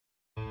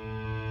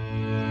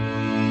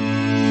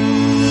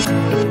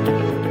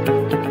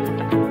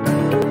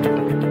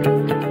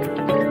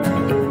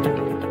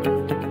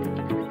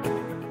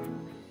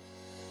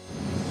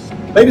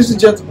Ladies and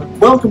gentlemen,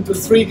 welcome to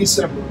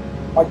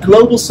 3D-cember, our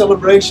global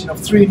celebration of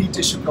 3D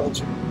tissue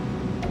culture.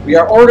 We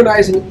are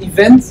organizing an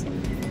event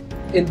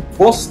in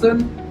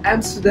Boston,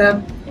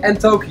 Amsterdam and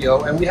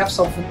Tokyo, and we have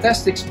some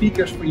fantastic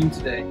speakers for you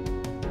today.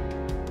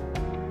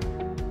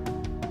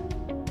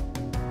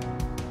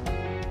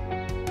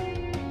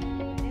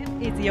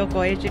 Is Yoko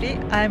Ejiri.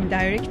 I'm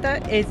Director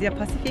Asia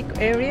Pacific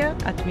Area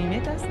at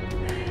MIMETAS.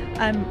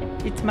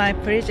 It's my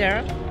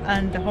pleasure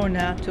and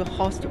honor to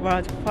host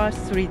world's first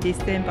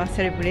 3D-cember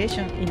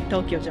celebration in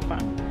Tokyo,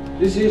 Japan.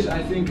 This is,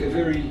 I think, a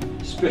very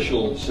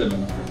special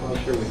seminar. Well,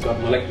 sure, we've got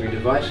molecular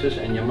devices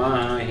and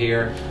Yamaha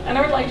here. And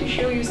I would like to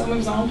show you some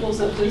examples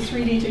of the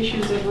 3D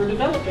tissues that we're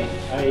developing.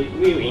 I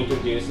will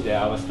introduce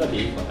our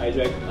study for eye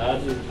drug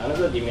as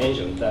another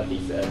dimension that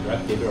is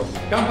drug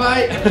development.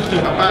 Kanpai!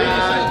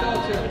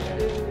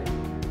 Kanpai!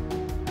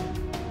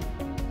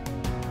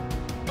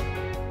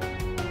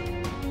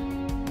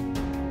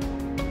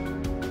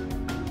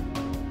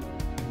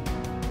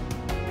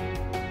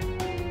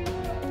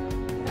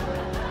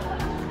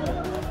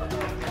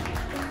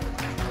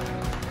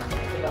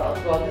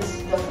 Well,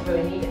 this doesn't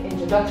really need an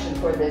introduction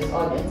for this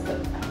audience, but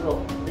a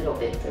little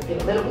bit of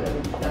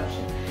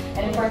introduction.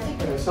 And in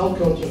particular, cell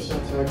cultures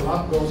at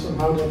Galapagos and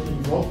how that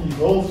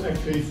evolved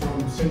actually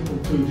from simple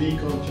 2D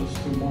cultures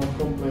to more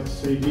complex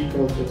 3D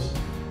cultures.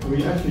 And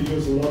we actually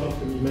use a lot of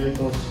the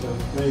MIMETAS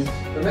plates.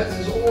 MIMETAS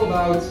is all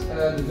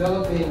about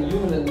developing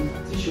human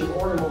and tissue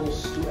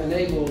organoids to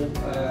enable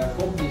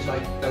companies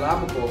like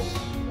Galapagos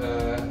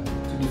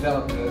to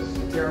develop the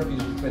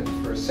therapies of the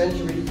 21st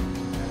century.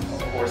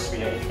 Of course,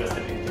 we are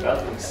interested in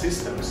developing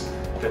systems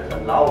that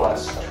allow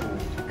us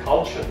to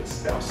culture the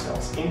stem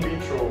cells in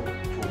vitro.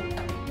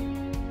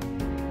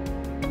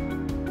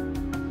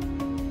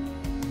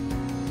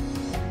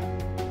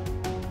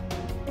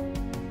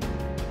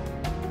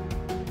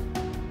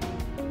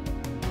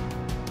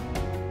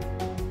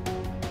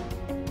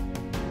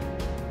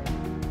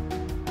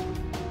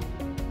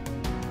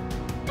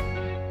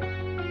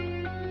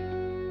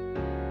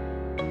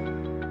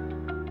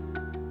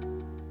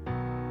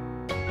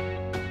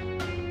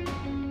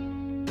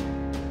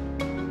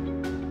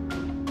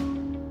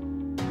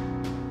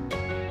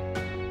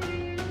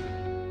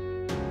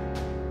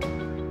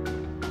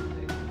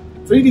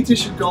 3D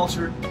tissue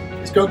culture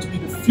is going to be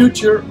the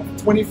future of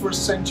 21st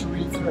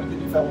century therapy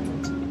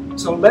development.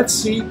 So let's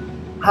see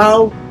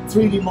how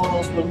 3D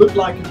models will look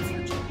like in the